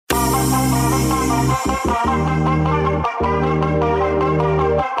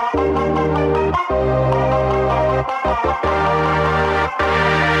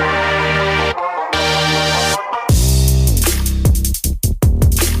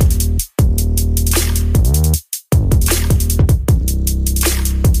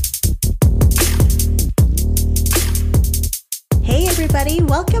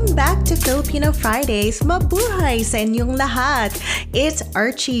Welcome back to Filipino Fridays. Mabuhay sa inyong lahat. It's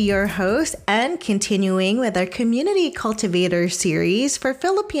Archie, your host, and continuing with our Community Cultivator series for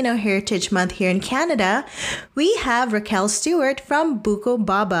Filipino Heritage Month here in Canada, we have Raquel Stewart from Buko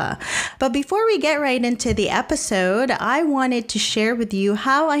Baba. But before we get right into the episode, I wanted to share with you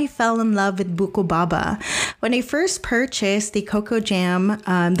how I fell in love with Buko Baba. When I first purchased the Cocoa Jam,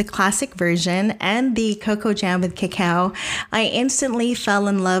 the classic version, and the Cocoa Jam with cacao, I instantly fell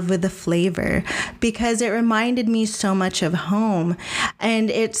in love with the flavor because it reminded me so much of home.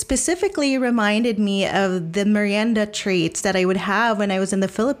 And it specifically reminded me of the merienda treats that I would have when I was in the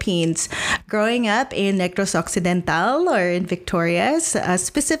Philippines. Growing up in Negros Occidental or in Victorias,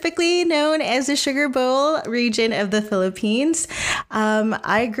 specifically known as the Sugar Bowl region of the Philippines,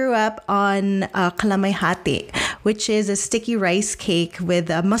 I grew up on Kalamay-hati, which is a sticky rice cake with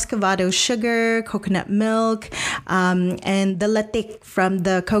muscovado sugar, coconut milk, and the latik from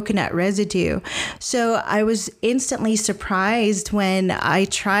the coconut residue. So I was instantly surprised when I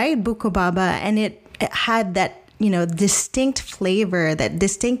tried Buko Baba, and it had that distinct flavor, that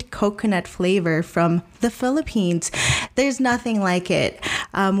distinct coconut flavor from the Philippines. There's nothing like it.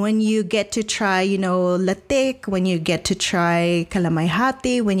 When you get to try, latik, when you get to try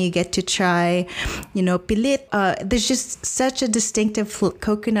kalamay-hati, when you get to try, pilit, there's just such a distinctive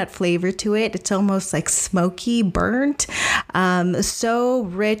coconut flavor to it. It's almost like smoky, burnt, so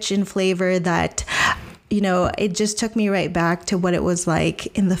rich in flavor that it just took me right back to what it was like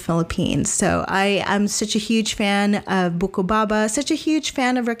in the Philippines. So I am such a huge fan of Buko Baba, such a huge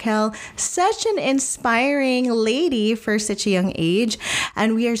fan of Raquel, such an inspiring lady for such a young age.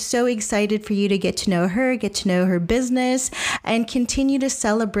 And we are so excited for you to get to know her business, and continue to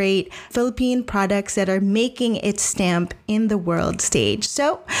celebrate Philippine products that are making its stamp in the world stage.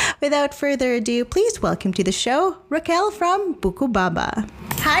 So without further ado, please welcome to the show, Raquel from Buko Baba.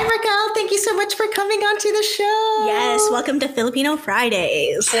 Hi, Raquel. Thank you so much for coming on to the show. Yes, welcome to Filipino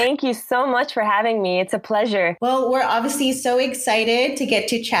Fridays. Thank you so much for having me. It's a pleasure. Well, we're obviously so excited to get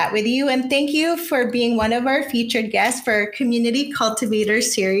to chat with you, and thank you for being one of our featured guests for our Community Cultivator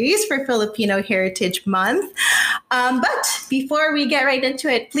series for Filipino Heritage Month. But before we get right into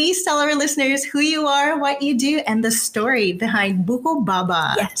it, please tell our listeners who you are, what you do, and the story behind Buko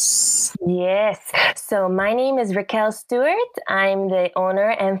Baba. Yes. So my name is Raquel Stewart. I'm the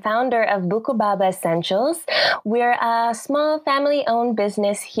owner and founder of Buko Baba Essentials. We're a small family-owned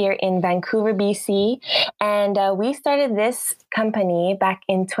business here in Vancouver, BC, and we started this company back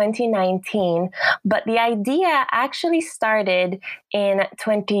in 2019, but the idea actually started in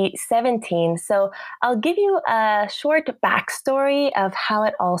 2017. So I'll give you a short backstory of how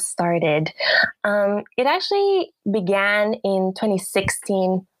it all started. It actually began in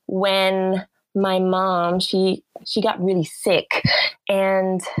 2016 when my mom, she got really sick.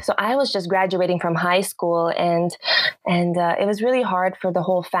 And so I was just graduating from high school, and it was really hard for the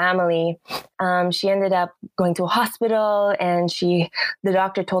whole family. She ended up going to a hospital, and the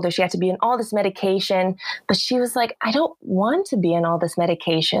doctor told her she had to be on all this medication, but she was like, I don't want to be on all this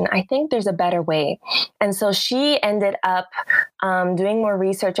medication. I think there's a better way. And so she ended up doing more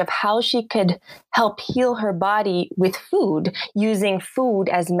research of how she could help heal her body with food, using food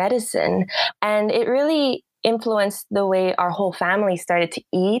as medicine. And it really influenced the way our whole family started to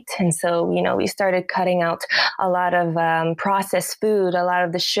eat. And so, we started cutting out a lot of processed food, a lot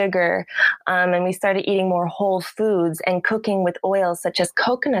of the sugar, and we started eating more whole foods and cooking with oils such as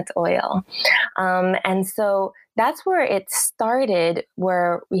coconut oil. And so that's where it started,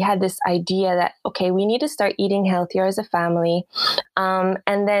 where we had this idea that, okay, we need to start eating healthier as a family.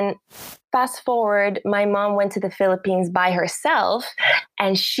 And then fast forward, my mom went to the Philippines by herself,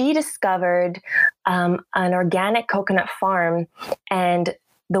 and she discovered an organic coconut farm. And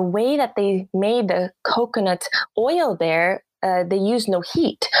the way that they made the coconut oil there, they used no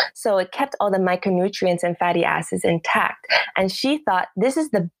heat. So it kept all the micronutrients and fatty acids intact. And she thought, this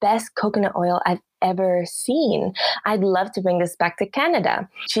is the best coconut oil I've ever seen. I'd love to bring this back to Canada.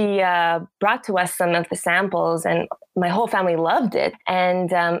 She brought to us some of the samples, and my whole family loved it.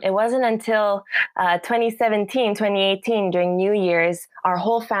 And it wasn't until 2017, 2018, during New Year's, our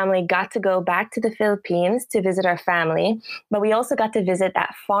whole family got to go back to the Philippines to visit our family. But we also got to visit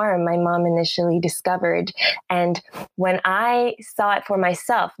that farm my mom initially discovered. And when I saw it for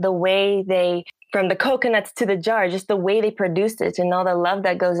myself, the way they from the coconuts to the jar, just the way they produced it and all the love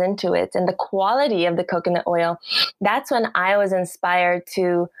that goes into it and the quality of the coconut oil. That's when I was inspired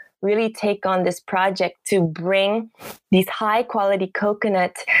to really take on this project to bring these high quality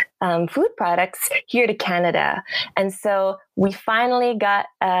coconut food products here to Canada. And so we finally got,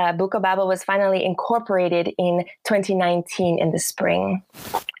 Buko Baba was finally incorporated in 2019 in the spring.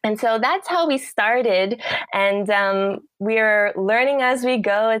 And so that's how we started. And we're learning as we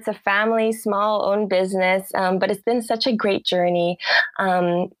go. It's a family, small owned business, but it's been such a great journey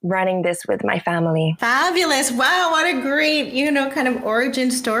running this with my family. Fabulous. Wow. What a great, kind of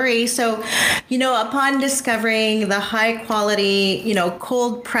origin story. So, upon discovering the high quality,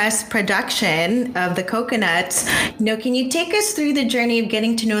 cold press production of the coconuts, can you take us through the journey of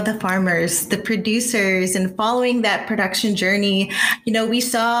getting to know the farmers, the producers, and following that production journey? We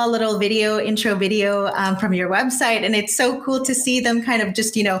saw a little intro video from your website, and it's so cool to see them kind of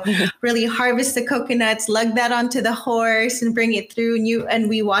just, really harvest the coconuts, lug that onto the horse and bring it through. And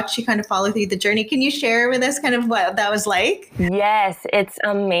we watched you kind of follow through the journey. Can you share with us kind of what that was like? Yes, it's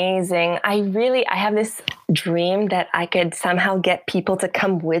amazing. I have this dream that I could somehow get people to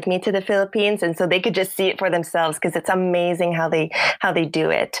come with me to the Philippines, and so they could just see it for themselves, because it's amazing how they do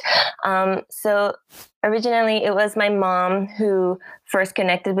it. So originally, it was my mom who first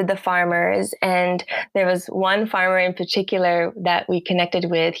connected with the farmers, and there was one farmer in particular that we connected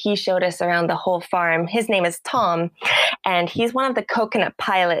with. He showed us around the whole farm. His name is Tom, and he's one of the coconut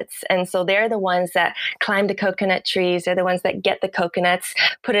pilots. And so they're the ones that climb the coconut trees. They're the ones that get the coconuts,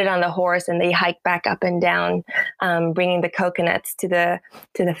 put it on the horse, and they hike back up and down, bringing the coconuts to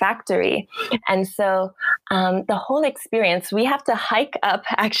the factory. And so the whole experience, we have to hike up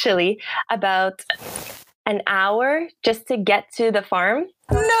actually about an hour just to get to the farm.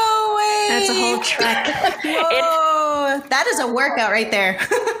 No way! That's a whole trek. Whoa! That is a workout right there.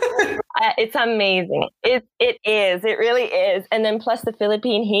 It's amazing. It is. It really is. And then plus the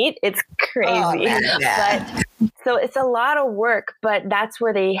Philippine heat, it's crazy. Oh, man, yeah. But so it's a lot of work. But that's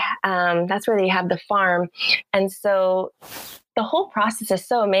where they have the farm, and so the whole process is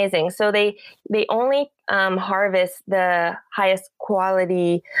so amazing. So they only harvest the highest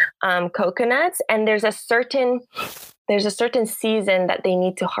quality coconuts, and there's a certain season that they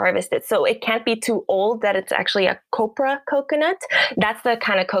need to harvest it. So it can't be too old that it's actually a copra coconut. That's the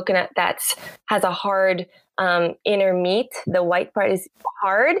kind of coconut that has a hard inner meat. The white part is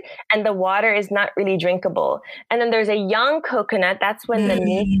hard and the water is not really drinkable. And then there's a young coconut. That's when the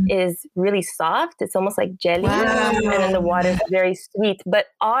meat is really soft. It's almost like jelly. Wow. And then the water is very sweet. But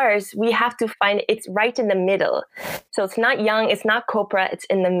ours, we have to find it's right in the middle. So it's not young, it's not copra, it's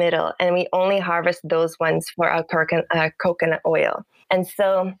in the middle. And we only harvest those ones for our coconut oil. And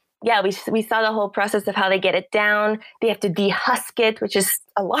so yeah, we saw the whole process of how they get it down. They have to dehusk it, which is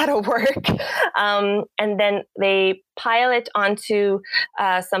a lot of work. And then they pile it onto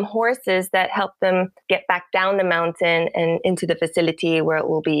some horses that help them get back down the mountain and into the facility where it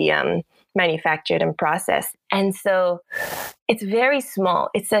will be manufactured and processed. And so it's very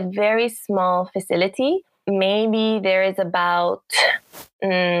small. It's a very small facility. Maybe there is about,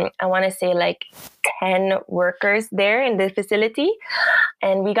 I want to say like 10 workers there in the facility.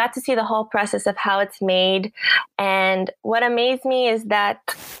 And we got to see the whole process of how it's made. And what amazed me is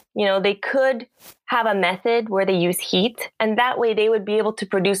that, they could have a method where they use heat, and that way they would be able to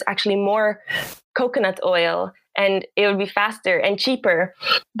produce actually more coconut oil, and it would be faster and cheaper.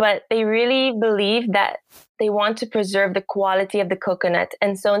 But they really believe that they want to preserve the quality of the coconut.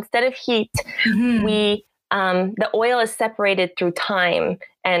 And so instead of heat, the oil is separated through time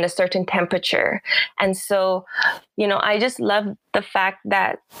and a certain temperature. And so, I just love the fact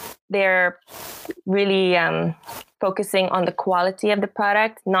that they're really focusing on the quality of the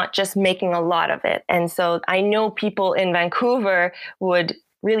product, not just making a lot of it. And so I know people in Vancouver would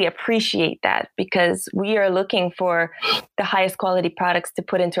really appreciate that, because we are looking for the highest quality products to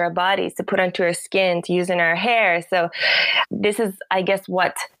put into our bodies, to put onto our skin, to use in our hair. So this is, I guess,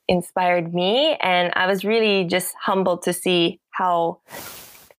 what inspired me. And I was really just humbled to see how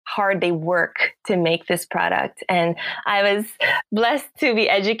hard they work to make this product. And I was blessed to be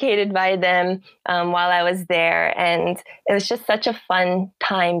educated by them while I was there. And it was just such a fun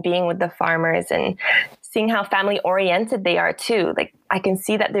time being with the farmers and seeing how family oriented they are too. Like, I can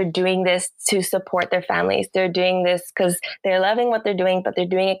see that they're doing this to support their families. They're doing this because they're loving what they're doing, but they're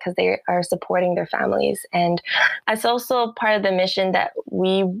doing it because they are supporting their families. And that's also part of the mission that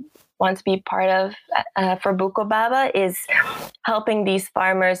we want to be part of for Buko Baba, is helping these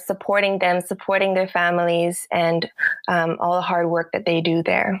farmers, supporting them, supporting their families, and all the hard work that they do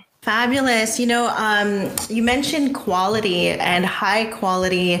there. Fabulous. You mentioned quality and high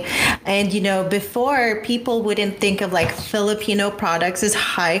quality. And, before people wouldn't think of like Filipino products as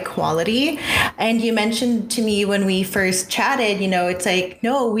high quality. And you mentioned to me when we first chatted, it's like,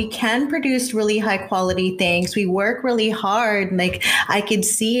 no, we can produce really high quality things. We work really hard. Like I could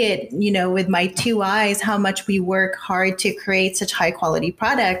see it, with my two eyes, how much we work hard to create such high quality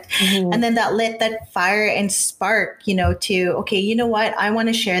product. Mm-hmm. And then that lit that fire and spark, to, okay, you know what? I want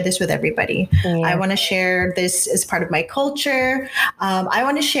to share this with everybody. Yeah. I want to share this as part of my culture. I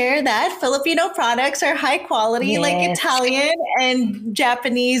want to share that Filipino products are high quality, like Italian and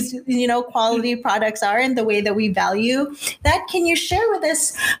Japanese, quality products are, and the way that we value that. Can you share with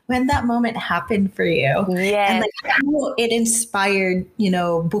us when that moment happened for you? Yes. And like how it inspired,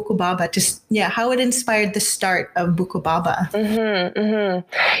 Buko Baba, how it inspired the start of Buko Baba. Mm-hmm,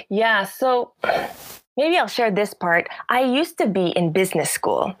 mm-hmm. Yeah. So maybe I'll share this part. I used to be in business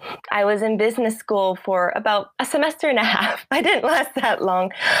school. I was in business school for about a semester and a half. I didn't last that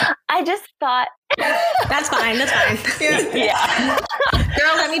long. I just thought... That's fine. Yeah.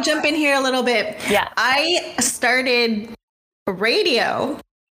 Girl, let me jump in here a little bit. Yeah. I started radio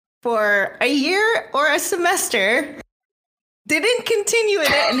for a year or a semester. Didn't continue with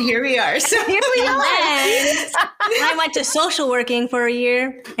it, and here we are. So here we are. I went to social working for a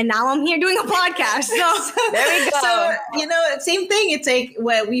year, and now I'm here doing a podcast. So there we go. So, same thing. It's like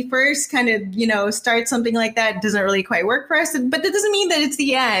when we first kind of, start something like that, it doesn't really quite work for us, but that doesn't mean that it's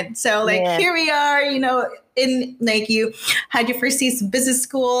the end. So here we are, in like you had your first season of business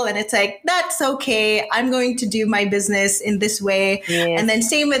school, and it's like, that's okay. I'm going to do my business in this way. Yes. And then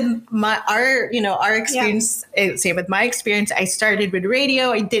same with our experience, same with my experience. I started with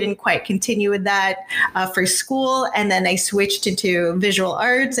radio. I didn't quite continue with that for school. And then I switched into visual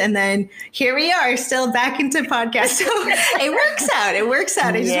arts. And then here we are still back into podcasts. So it works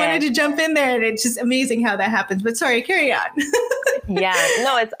out. I just wanted to jump in there, and it's just amazing how that happens. But sorry, carry on. Yeah,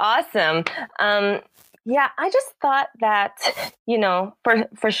 no, it's awesome. Yeah, I just thought that,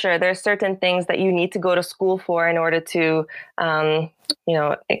 for sure, there's certain things that you need to go to school for in order to,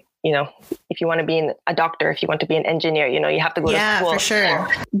 if you want to be a doctor, if you want to be an engineer, you have to go to school. Yeah, for sure.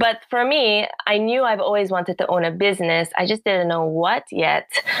 But for me, I knew I've always wanted to own a business. I just didn't know what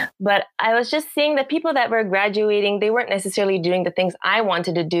yet. But I was just seeing the people that were graduating, they weren't necessarily doing the things I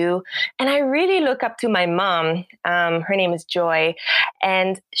wanted to do. And I really look up to my mom. Her name is Joy,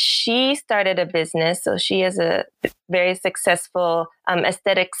 and she started a business. So she has a very successful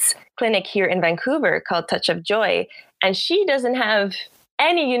aesthetics clinic here in Vancouver called Touch of Joy. And she doesn't have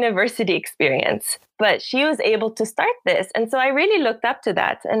any university experience, but she was able to start this. And so I really looked up to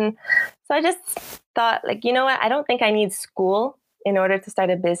that. And so I just thought, like, you know what? I don't think I need school in order to start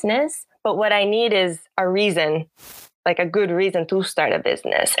a business, but what I need is a reason, like a good reason to start a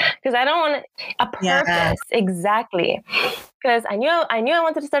business. Because I don't want a purpose. Yeah. Exactly. Because I knew I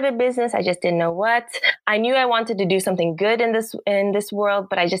wanted to start a business. I just didn't know what. I knew I wanted to do something good in this world,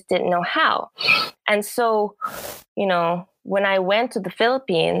 but I just didn't know how. And so, when I went to the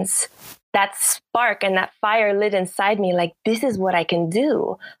Philippines, that spark and that fire lit inside me, like, this is what I can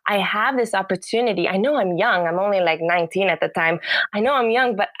do. I have this opportunity. I know I'm young. I'm only like 19 at the time. I know I'm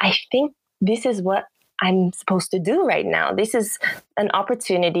young, but I think this is what I'm supposed to do right now. This is an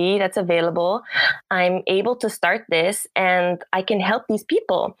opportunity that's available. I'm able to start this, and I can help these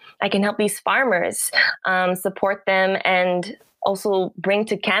people. I can help these farmers, support them, and also bring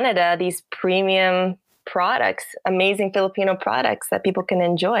to Canada these premium products, amazing Filipino products that people can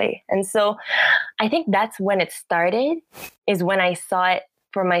enjoy. And so I think that's when it started, is when I saw it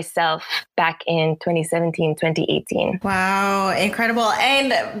for myself back in 2017, 2018. Wow, incredible.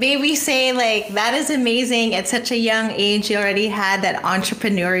 And baby say, like, that is amazing. At such a young age, you already had that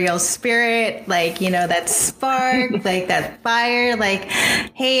entrepreneurial spirit, like, that spark, like that fire, like,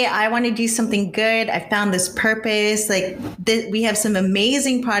 hey, I want to do something good. I found this purpose. Like, we have some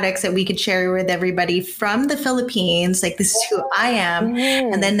amazing products that we could share with everybody from the Philippines. Like, this is who I am.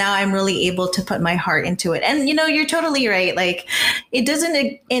 Mm-hmm. And then now I'm really able to put my heart into it. And, you're totally right. Like, it doesn't,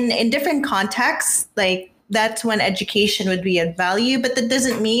 in different contexts, like, that's when education would be of value, but that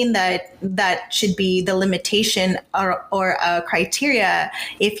doesn't mean that that should be the limitation or a criteria.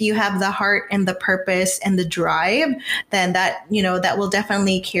 If you have the heart and the purpose and the drive, then that will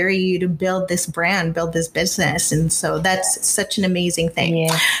definitely carry you to build this brand, build this business. And so that's such an amazing thing.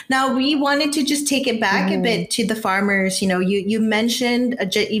 Yeah. Now, we wanted to just take it back a bit to the farmers. You mentioned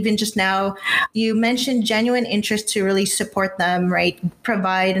even just now, you mentioned genuine interest to really support them, right?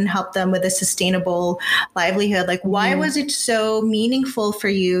 Provide and help them with a sustainable livelihood. Like, why was it so meaningful for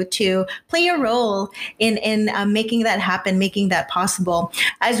you to play a role in making that happen, making that possible?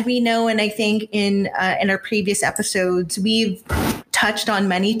 As we know, and I think in our previous episodes, we've touched on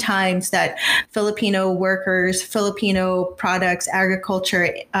many times that Filipino workers, Filipino products,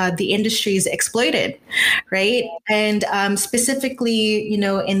 agriculture, the industry is exploited, right? And specifically,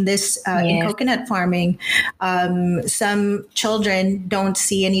 in this in coconut farming, some children don't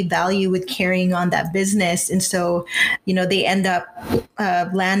see any value with carrying on that business, and so they end up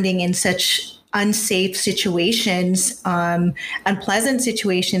landing in such unsafe situations, unpleasant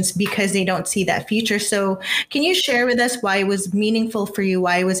situations, because they don't see that future. So can you share with us why it was meaningful for you,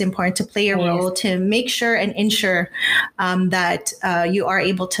 why it was important to play a role to make sure and ensure that you are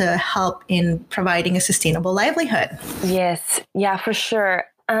able to help in providing a sustainable livelihood? Yes. Yeah, for sure.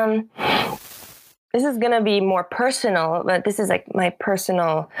 This is going to be more personal, but this is like my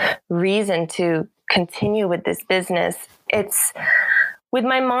personal reason to continue with this business. It's with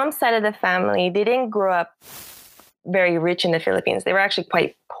my mom's side of the family, they didn't grow up very rich in the Philippines. They were actually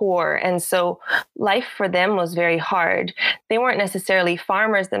quite poor. And so life for them was very hard. They weren't necessarily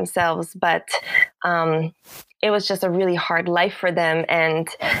farmers themselves, but it was just a really hard life for them. And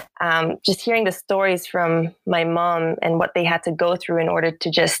just hearing the stories from my mom and what they had to go through in order to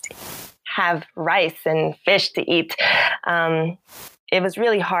just have rice and fish to eat, it was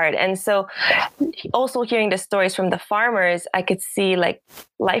really hard. And so also hearing the stories from the farmers, I could see like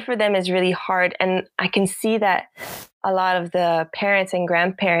life for them is really hard. And I can see that a lot of the parents and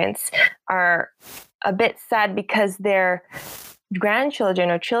grandparents are a bit sad because their grandchildren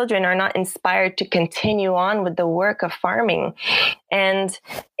or children are not inspired to continue on with the work of farming. And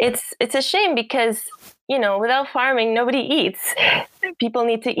it's a shame because, without farming, nobody eats. People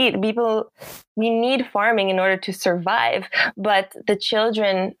need to eat. We need farming in order to survive. But the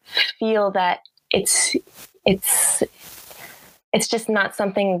children feel that it's just not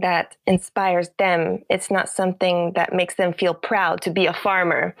something that inspires them. It's not something that makes them feel proud to be a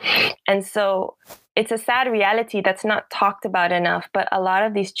farmer. And so it's a sad reality that's not talked about enough. But a lot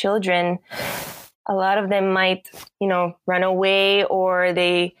of these children, a lot of them might, run away, or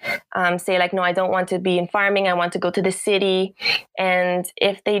they say like, no, I don't want to be in farming. I want to go to the city. And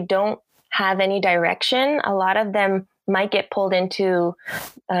if they don't have any direction, a lot of them might get pulled into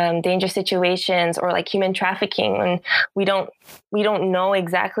dangerous situations or like human trafficking. And we don't know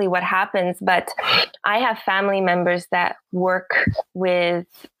exactly what happens, but I have family members that work with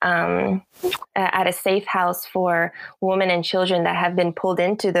at a safe house for women and children that have been pulled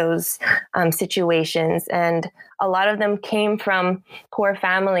into those situations. And a lot of them came from poor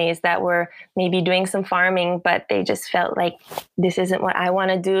families that were maybe doing some farming, but they just felt like this isn't what I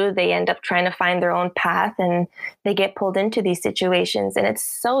want to do. They end up trying to find their own path and they get pulled into these situations. And it's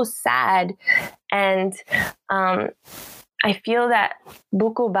so sad. And I feel that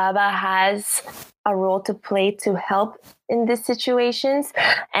Buko Baba has a role to play to help in these situations.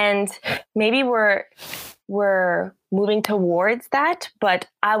 And maybe we're moving towards that, but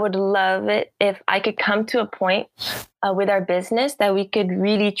I would love it if I could come to a point with our business that we could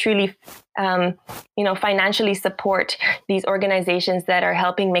really, truly, financially support these organizations that are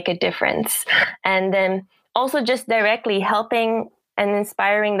helping make a difference. And then also just directly helping and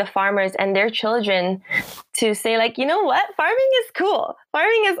inspiring the farmers and their children to say like, you know what, farming is cool.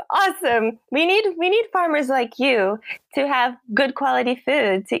 Farming is awesome. We need farmers like you to have good quality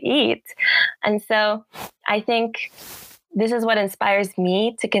food to eat. And so I think this is what inspires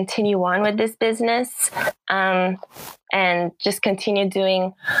me to continue on with this business, and just continue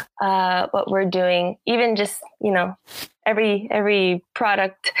doing what we're doing. Even just, every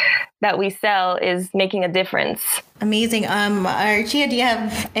product that we sell is making a difference. Amazing. Archie, do you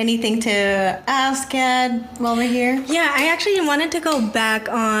have anything to ask, Ed, while we're here? Yeah, I actually wanted to go back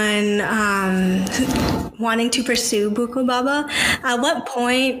on wanting to pursue Buko Baba. At what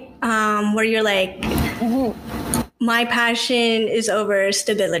point were you like, my passion is over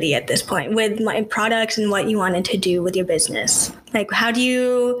stability at this point with my products and what you wanted to do with your business? Like, at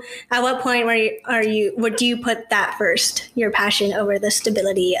what point would you put that first, your passion over the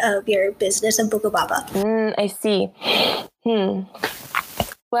stability of your business of Buko Baba? I see.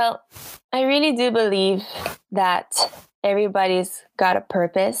 Well, I really do believe that everybody's got a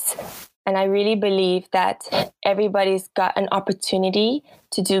purpose. And I really believe that everybody's got an opportunity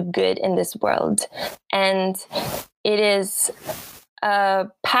to do good in this world. And it is a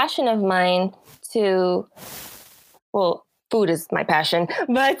passion of mine food is my passion,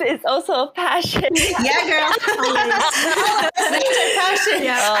 but it's also a passion. Yeah, girl. That's my passion.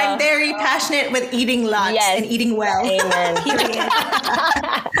 Yeah. I'm very passionate with eating lots and eating well. Amen.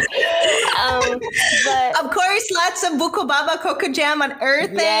 But lots of Buko Baba cocoa jam on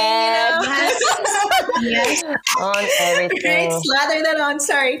everything, Yes. Yes. On everything. Right? Slather that on.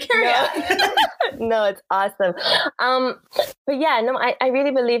 Sorry, carry on. No, it's awesome. But yeah, no, I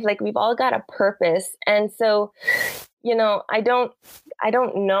really believe like we've all got a purpose. And so, I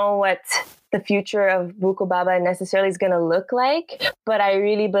don't know what the future of Buko Baba necessarily is going to look like, but I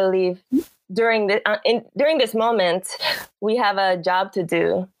really believe during this moment, we have a job to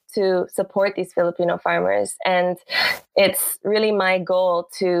do to support these Filipino farmers. And it's really my goal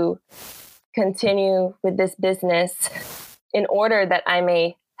to continue with this business in order that I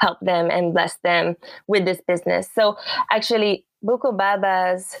may help them and bless them with this business. So actually, Buko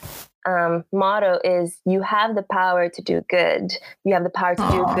Baba's motto is you have the power to do good. You have the power to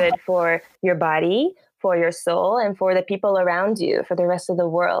do good for your body, for your soul, and for the people around you, for the rest of the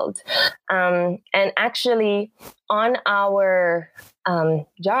world. And actually, on our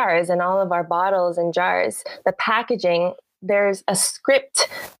jars and all of our bottles and jars, the packaging, there's a script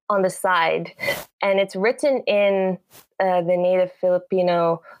on the side, and it's written in the native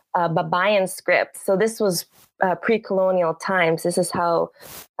Filipino Babayan script. So this was pre-colonial times. This is how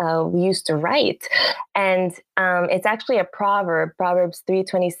we used to write. And it's actually a proverb, Proverbs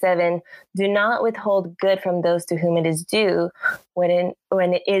 3:27, do not withhold good from those to whom it is due when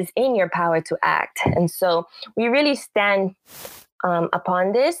it is in your power to act. And so we really stand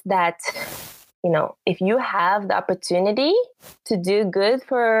upon this, that if you have the opportunity to do good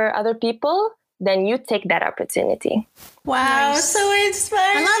for other people, then you take that opportunity. Wow, Nice. so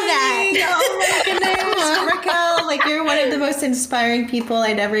inspiring. I love that. Oh my goodness, Raquel, like you're one of the most inspiring people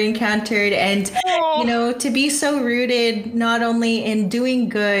I'd ever encountered. And, to be so rooted not only in doing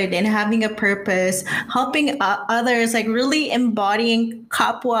good and having a purpose, helping others, like really embodying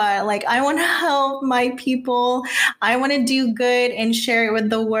kapwa. Like, I want to help my people. I want to do good and share it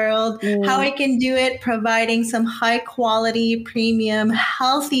with the world. How I can do it, providing some high quality, premium,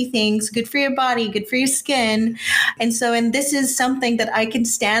 healthy things, good for your body, good for your skin. And this is something that I can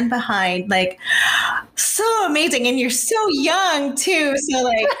stand behind. Like, so amazing. And you're so young too. So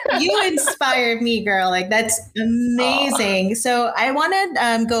like you inspired me, girl. Like that's amazing. So I want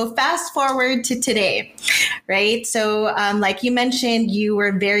to go fast forward to today, right? So like you mentioned, you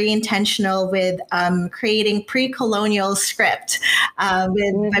were very intentional with creating pre-colonial script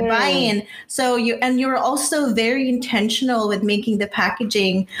with Babayan. So you were also very intentional with making the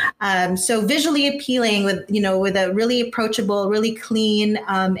packaging so visually appealing with a really approachable, really clean,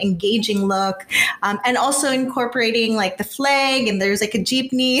 engaging look, and also incorporating like the flag, and there's like a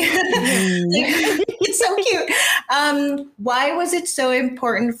jeepney. It's so cute. Why was it so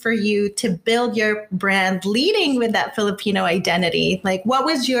important for you to build your brand leading with that Filipino identity? Like, what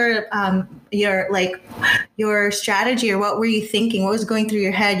was your strategy, or what were you thinking? What was going through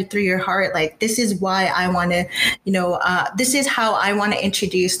your head, through your heart? Like, this is why I want to, this is how I want to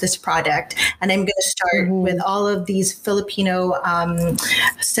introduce this product. And I'm going to start with all of these Filipino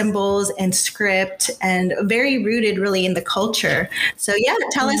symbols and script, and very rooted really in the culture. So yeah,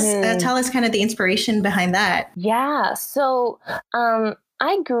 tell us kind of the inspiration behind that. Yeah. So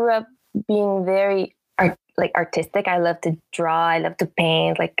I grew up being very artistic. I love to draw. I love to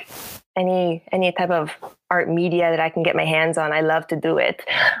paint. Like any type of art media that I can get my hands on, I love to do it.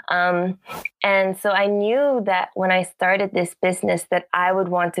 And so I knew that when I started this business that I would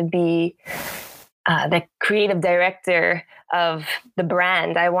want to be the creative director of the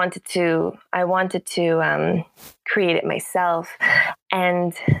brand. I wanted to create it myself.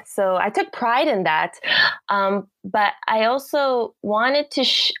 And so I took pride in that. But I also wanted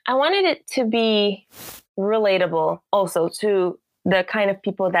I wanted it to be relatable also to the kind of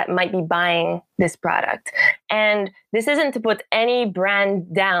people that might be buying this product. And this isn't to put any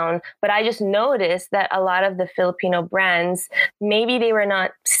brand down, but I just noticed that a lot of the Filipino brands, maybe they were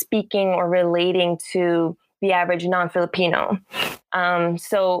not speaking or relating to the average non-Filipino. In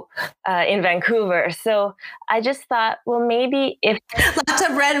Vancouver. So I just thought, well, maybe if lots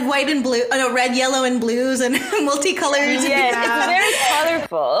of red, white, and blue, red, yellow, and blues, and multicolors. Yeah, it's very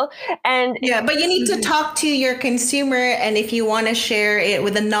colorful. And yeah, but you need to talk to your consumer, and if you want to share it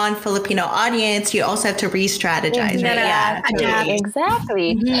with a non-Filipino audience, you also have to re-strategize. Right? Yeah, totally.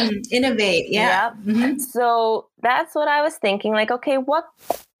 Exactly. Innovate. Yeah. Yep. So that's what I was thinking. Like, okay,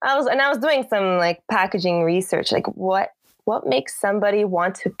 I was doing some like packaging research, like what makes somebody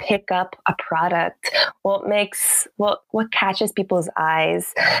want to pick up a product? What catches people's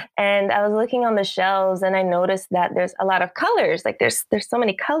eyes? And I was looking on the shelves and I noticed that there's a lot of colors. Like there's so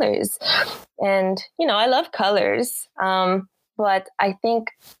many colors. And, I love colors. But I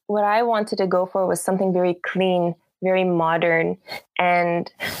think what I wanted to go for was something very clean, very modern.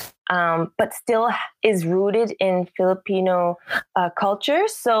 And but still is rooted in Filipino culture.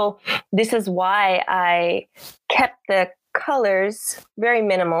 So this is why I kept the colors very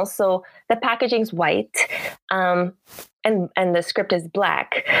minimal. So the packaging's white, and the script is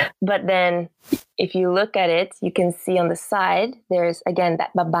black. But then if you look at it, you can see on the side, there's again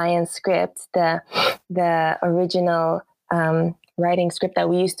that Babayan script, the original writing script that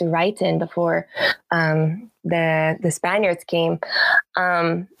we used to write in before the Spaniards came.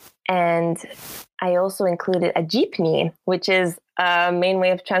 And I also included a jeepney, which is a main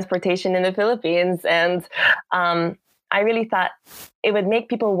way of transportation in the Philippines. And I really thought it would make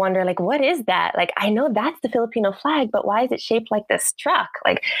people wonder, like, what is that? Like, I know that's the Filipino flag, but why is it shaped like this truck?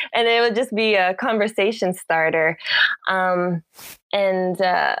 Like, and it would just be a conversation starter. Yeah,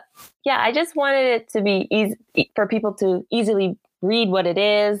 I just wanted it to be easy for people to easily read what it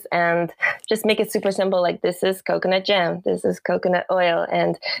is and just make it super simple. Like, this is coconut jam, this is coconut oil,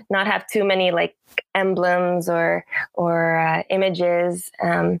 and not have too many like emblems or images.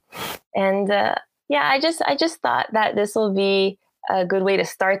 Yeah, I just thought that this will be a good way to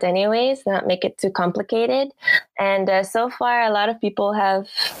start anyways, not make it too complicated. And so far, a lot of people have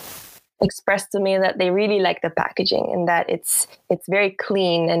expressed to me that they really like the packaging and that it's very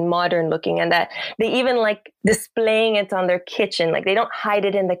clean and modern looking, and that they even like displaying it on their kitchen. Like, they don't hide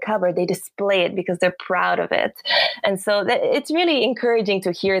it in the cupboard, they display it because they're proud of it. And so it's really encouraging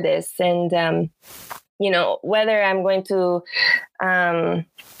to hear this. And whether I'm going to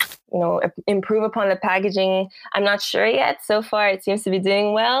improve upon the packaging, I'm not sure yet. So far, it seems to be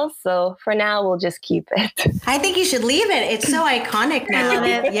doing well. So for now, we'll just keep it. I think you should leave it. It's so iconic now.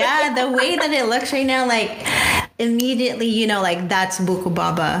 Yeah, the way that it looks right now, like immediately, like that's Buko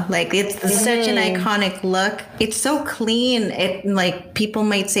Baba. Like, it's such an iconic look. It's so clean. It, like, people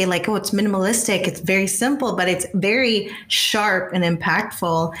might say like, oh, it's minimalistic. It's very simple, but it's very sharp and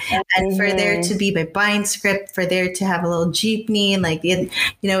impactful. And for there to be Babayan script, for there to have a little jeepney, like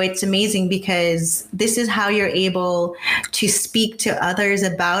it's amazing, because this is how you're able to speak to others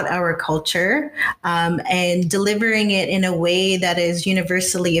about our culture, and delivering it in a way that is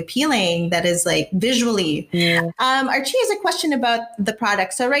universally appealing, that is like visually. Yeah. Archie has a question about the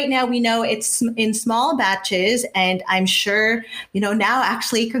product. So right now we know it's in small batches, and I'm sure, now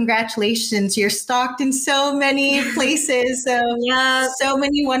actually, congratulations, you're stocked in so many places. So yeah, so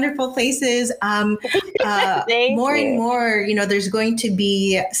many wonderful places. More and more, there's going to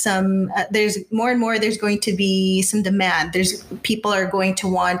be there's going to be some demand. People are going to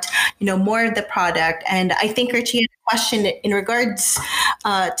want, more of the product. And I think Archie had a question in regards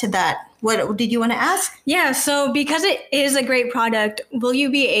to that. What did you want to ask? Yeah, so because it is a great product, will you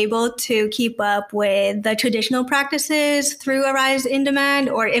be able to keep up with the traditional practices through a rise in demand?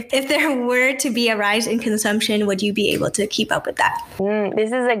 Or if there were to be a rise in consumption, would you be able to keep up with that?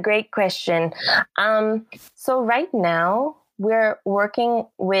 This is a great question. So right now, we're working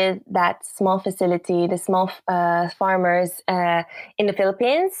with that small facility, the small farmers in the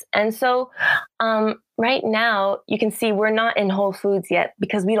Philippines. And so right now, you can see we're not in Whole Foods yet,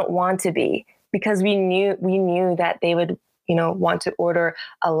 because we don't want to be, because we knew that they would want to order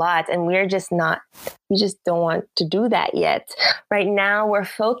a lot, and we just don't want to do that yet. Right now, we're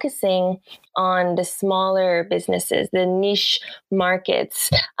focusing on the smaller businesses, the niche markets,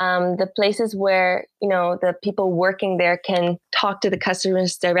 the places where, the people working there can talk to the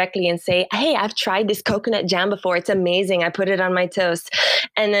customers directly and say, hey, I've tried this coconut jam before. It's amazing. I put it on my toast.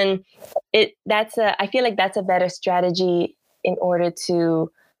 And then I feel like that's a better strategy in order to,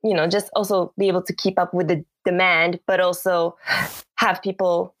 just also be able to keep up with the demand, but also have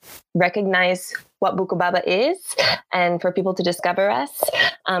people recognize what Buko Baba is, and for people to discover us,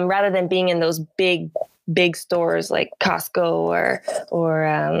 rather than being in those big stores like Costco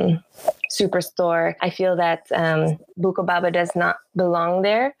or Superstore. I feel that Buko Baba does not belong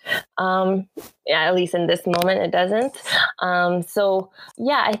there. At least in this moment, it doesn't. So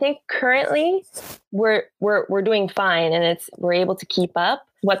yeah, I think currently we're doing fine, and we're able to keep up.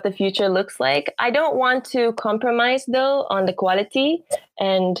 What the future looks like, I don't want to compromise though on the quality,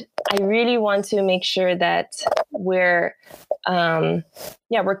 and I really want to make sure that we're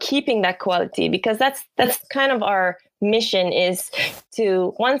keeping that quality, because that's kind of our mission, is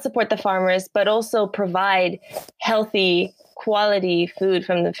to support the farmers, but also provide healthy quality food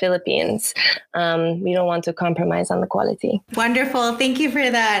from the Philippines. We don't want to compromise on the quality. Wonderful. Thank you for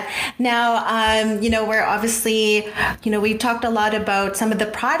that. Now, we're obviously, we talked a lot about some of the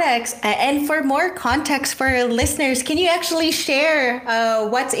products. And for more context for our listeners, can you actually share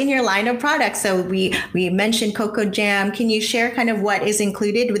what's in your line of products? So we mentioned Coco Jam. Can you share kind of what is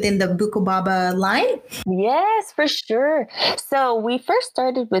included within the Buko Baba line? Yes, for sure. So we first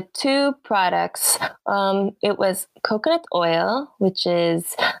started with 2 products. It was coconut oil, which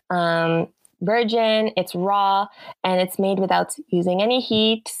is virgin, it's raw, and it's made without using any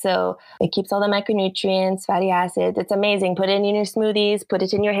heat. So it keeps all the micronutrients, fatty acids. It's amazing. Put it in your smoothies, put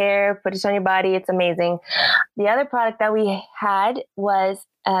it in your hair, put it on your body. It's amazing. The other product that we had was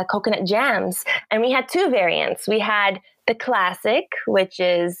coconut jams. And we had 2 variants. We had the classic, which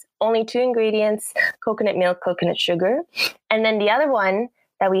is only 2 ingredients, coconut milk, coconut sugar. And then the other one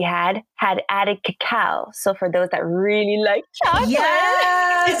that we had added cacao. So for those that really like chocolate.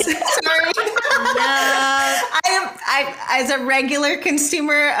 Yes. Sorry. I as a regular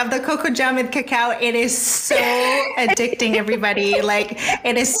consumer of the Coco Jam with cacao, it is so addicting, everybody. Like,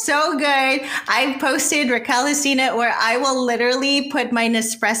 it is so good. I posted, Raquel has seen it, where I will literally put my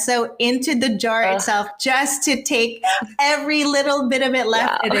Nespresso into the jar itself just to take every little bit of it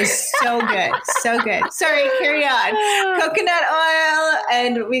left. Wow. It is so good. So good. Sorry, carry on. Coconut oil,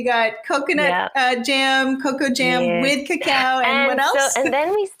 and we got coconut jam, Coco Jam with cacao, and what else? And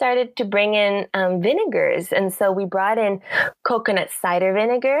then we started to bring in vinegars. And so we brought in coconut cider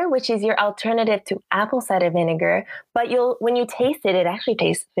vinegar, which is your alternative to apple cider vinegar. But when you taste it, it actually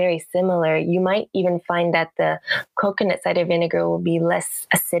tastes very similar. You might even find that the coconut cider vinegar will be less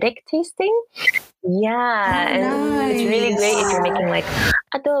acidic tasting. Yeah. Oh, and nice. It's really great if you're making like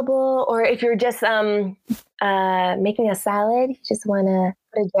adobo, or if you're just making a salad, you just want to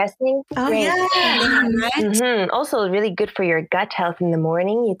put a dressing. Oh, great. yeah. Mm-hmm. Also really good for your gut health in the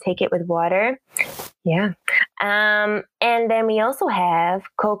morning. You take it with water. Yeah. And then we also have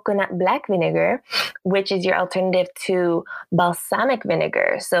coconut black vinegar, which is your alternative to balsamic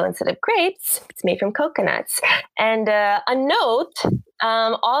vinegar. So instead of grapes, it's made from coconuts. And a note, I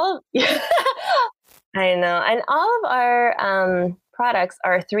know, and all of our products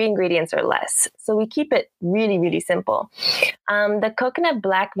are 3 ingredients or less. So we keep it really, really simple. The coconut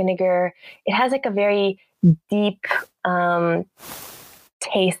black vinegar, it has like a very deep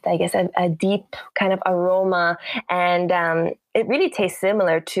taste, I guess, a deep kind of aroma. And it really tastes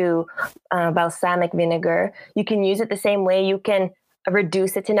similar to balsamic vinegar. You can use it the same way. You can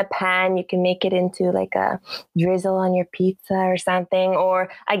reduce it in a pan. You can make it into like a drizzle on your pizza or something,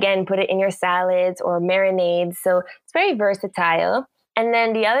 or again, put it in your salads or marinades. So it's very versatile. And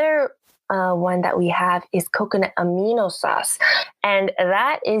then the other one that we have is coconut amino sauce. And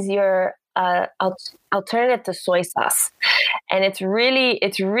that is your alternative to soy sauce. And it's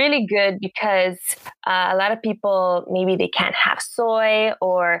really good because a lot of people, maybe they can't have soy,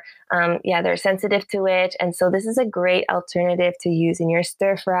 or they're sensitive to it. And so this is a great alternative to use in your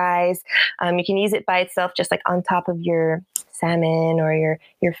stir fries. You can use it by itself, just like on top of your salmon or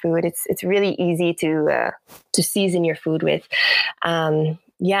your food. It's really easy to season your food with.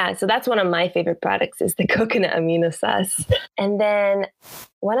 So that's one of my favorite products, is the coconut amino sauce. And then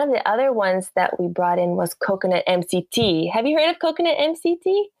one of the other ones that we brought in was coconut MCT. Have you heard of coconut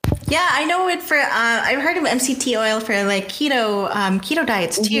MCT? Yeah, I know it for, I've heard of MCT oil for like keto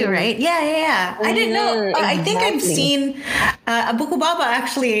diets too, right? Yeah. I didn't know. Exactly. I think I've seen a Buko Baba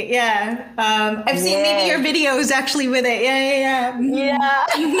actually. Yeah. I've seen maybe your videos actually with it. Yeah.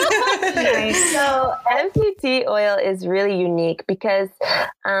 Nice. So MCT oil is really unique because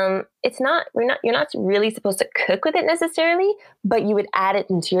you're not really supposed to cook with it necessarily, but you would add it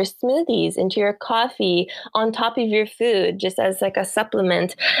into your smoothies, into your coffee, on top of your food, just as like a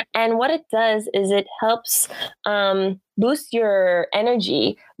supplement. And what it does is it helps boost your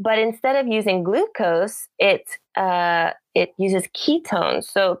energy, but instead of using glucose, it uses ketones.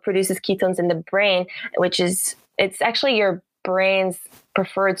 So it produces ketones in the brain, it's actually your brain's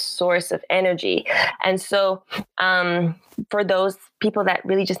preferred source of energy. And so for those people that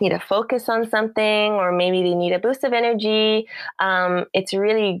really just need to focus on something, or maybe they need a boost of energy, it's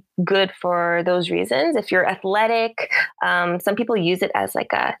really good for those reasons. If you're athletic, some people use it as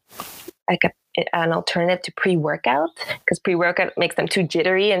an alternative to pre-workout, because pre-workout makes them too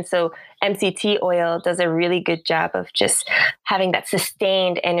jittery. And so MCT oil does a really good job of just having that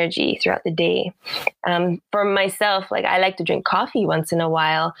sustained energy throughout the day. For myself, I like to drink coffee once in a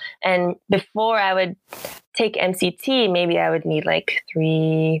while. And before I would take MCT, maybe I would need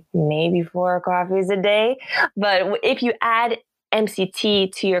 3, maybe 4 coffees a day. But if you add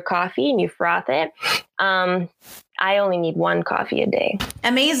MCT to your coffee and you froth it, I only need 1 coffee a day.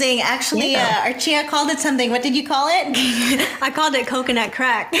 Amazing. Actually, Archia called it something. What did you call it? I called it coconut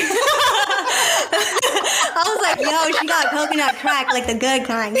crack. I was like, yo, she got coconut crack, like the good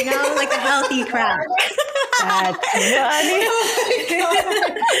kind, like the healthy crack. That's funny.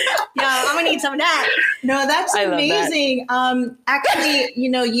 Yo, I'm gonna need some of that. No, that's amazing. Actually,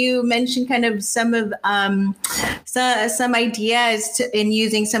 you mentioned kind of some of some ideas in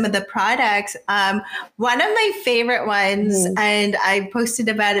using some of the products. One of my favorite ones, and I posted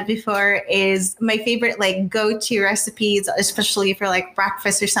about it before, is my favorite like go-to recipes, especially for like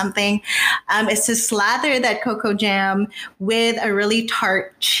breakfast or something. Is to slather that cocoa jam with a really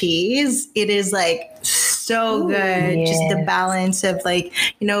tart cheese. It is like so good. Yes. Just the balance of like,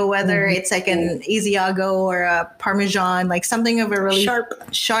 whether it's like an Asiago or a Parmesan, like something of a really sharp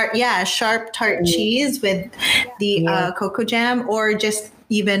tart cheese with the cocoa jam, or just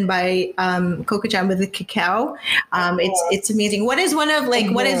even by cocoa jam with the cacao. It's amazing. What is one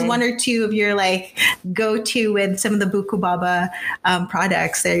or two of your like go-to with some of the Buko Baba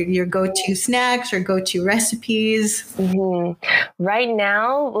products? They're your go-to snacks or go-to recipes? Right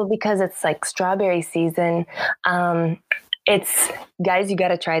now, well, because it's like strawberry season, it's, guys, you got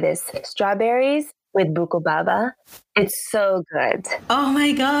to try this. Strawberries with Buko Baba. It's so good. Oh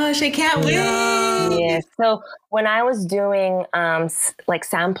my gosh, I can't wait. Yes. So when I was doing like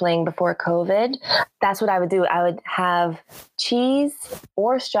sampling before COVID, that's what I would do. I would have cheese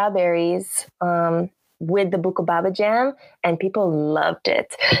or strawberries with the Buko Baba jam, and people loved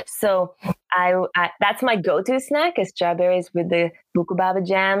it. So I that's my go-to snack, is strawberries with the Buko Baba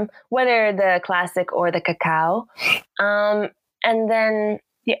jam, whether the classic or the cacao. And then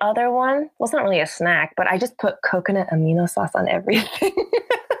the other one, well, it's not really a snack, but I just put coconut amino sauce on everything.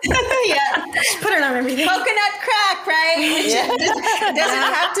 Yeah, just put it on everything. Coconut crack, right? It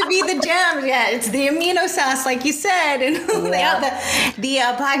doesn't have to be the jam. Yeah, it's the amino sauce, like you said, and the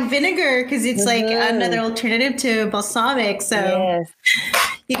black vinegar, because it's like another alternative to balsamic. So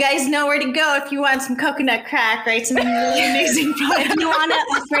you guys know where to go if you want some coconut crack, right? Some really amazing products. If you want to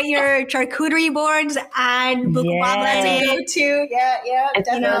upgrade your charcuterie boards, add Buko Baba too. Yeah, it's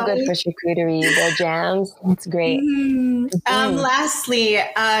so good for charcuterie, the jams. It's great. Lastly,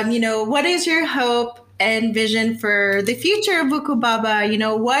 what is your hope and vision for the future of Buko Baba?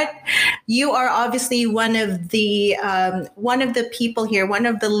 What you are obviously one of the people here, one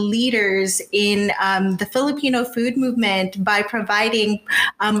of the leaders in the Filipino food movement by providing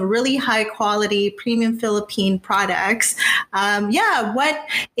really high quality premium Philippine products. What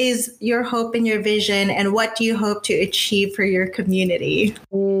is your hope and your vision, and what do you hope to achieve for your community?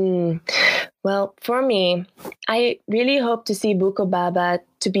 Well, for me, I really hope to see Buko Baba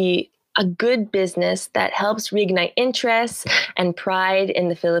to be a good business that helps reignite interest and pride in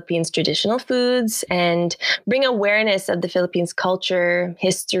the Philippines' traditional foods and bring awareness of the Philippines' culture,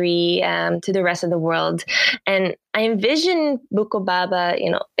 history to the rest of the world. And I envision Buko Baba,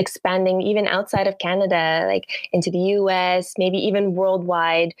 expanding even outside of Canada, like into the US, maybe even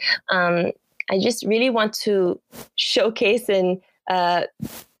worldwide. I just really want to showcase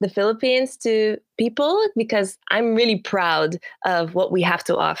the Philippines to people, because I'm really proud of what we have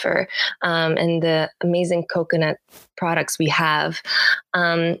to offer and the amazing coconut products we have.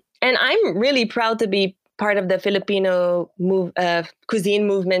 And I'm really proud to be part of the Filipino cuisine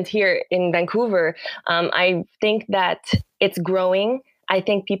movement here in Vancouver. I think that it's growing. I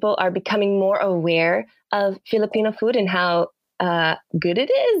think people are becoming more aware of Filipino food and how good it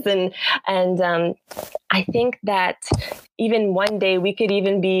is, and I think that even one day we could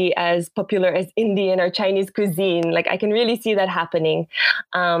even be as popular as Indian or Chinese cuisine. Like, I can really see that happening.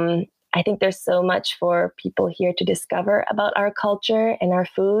 I think there's so much for people here to discover about our culture and our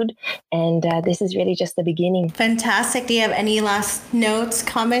food. And this is really just the beginning. Fantastic. Do you have any last notes,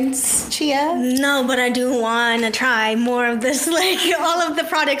 comments, Chia? No, but I do want to try more of this, like all of the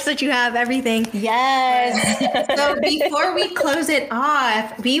products that you have, everything. Yes. So before we close it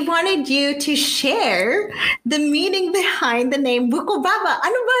off, we wanted you to share the meaning behind the name Buko Baba.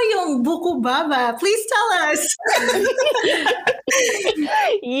 Ano ba yung Buko Baba? Please tell us.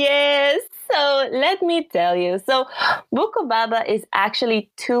 Yes. So let me tell you. So Buko Baba is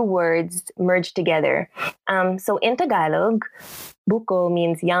actually 2 words merged together. So in Tagalog, Buko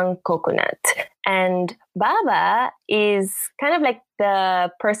means young coconut, and Baba is kind of like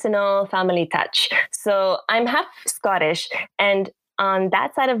the personal family touch. So I'm half Scottish, and on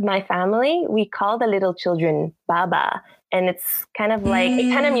that side of my family, we call the little children Baba. And it's kind of like,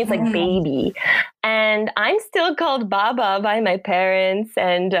 it kind of means like baby. And I'm still called Baba by my parents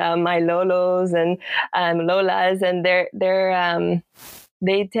and my lolos and lolas. And they're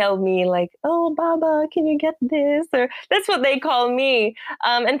they tell me like, "Oh, Baba, can you get this?" Or that's what they call me.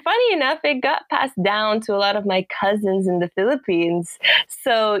 And funny enough, it got passed down to a lot of my cousins in the Philippines.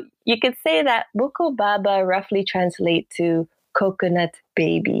 So you could say that Buko Baba roughly translate to coconut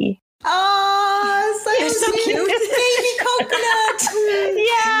baby. Oh, You're so cute. Baby coconut.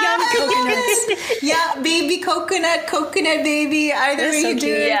 Yeah. Young coconuts. Yeah, baby coconut baby. Either That's way so you do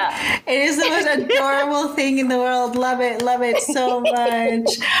cute. it. Yeah. It is the most adorable thing in the world. Love it so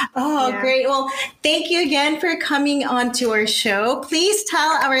much. Oh, Yeah. great. Well, thank you again for coming on to our show. Please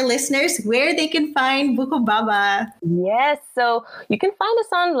tell our listeners where they can find Buko Baba. Yes, so you can find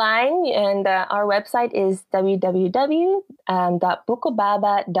us online, and our website is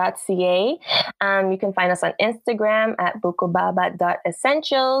www.bukobaba.ca. You can find us on Instagram at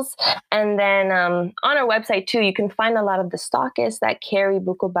bukobaba.essentials. And then on our website too, you can find a lot of the stockists that carry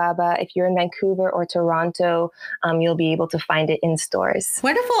Buko Baba. If you're in Vancouver or Toronto, you'll be able to find it in stores.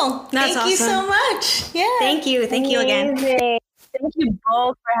 Wonderful. That's Thank you so awesome. much. Yeah. Thank you again. Amazing. Thank you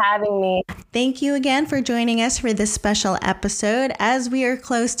both for having me. Thank you again for joining us for this special episode as we are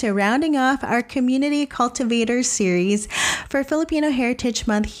close to rounding off our Community Cultivators series for Filipino Heritage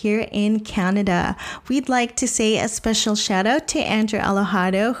Month here in Canada. We'd like to say a special shout out to Andrew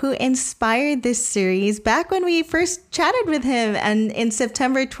Alojado, who inspired this series back when we first chatted with him, and in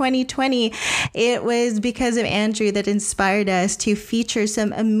September 2020. It was because of Andrew that inspired us to feature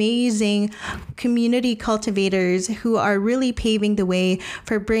some amazing community cultivators who are really paving the way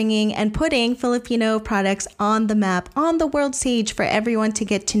for bringing and putting Filipino products on the map, on the world stage for everyone to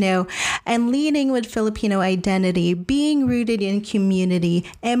get to know, and leading with Filipino identity, being rooted in community,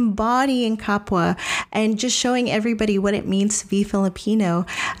 embodying kapwa, and just showing everybody what it means to be Filipino.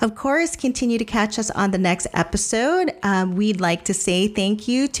 Of course, continue to catch us on the next episode. We'd like to say thank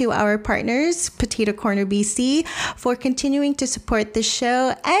you to our partners, Potato Corner BC, for continuing to support the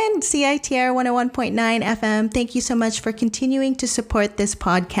show, and CITR 101.9 FM. Thank you so much for continuing to support this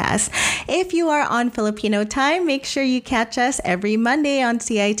podcast. If you are on Filipino time, make sure you catch us every Monday on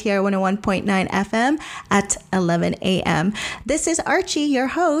CITR 101.9 FM at 11 a.m. This is Archie, your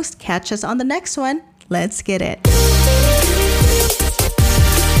host. Catch us on the next one. Let's get it.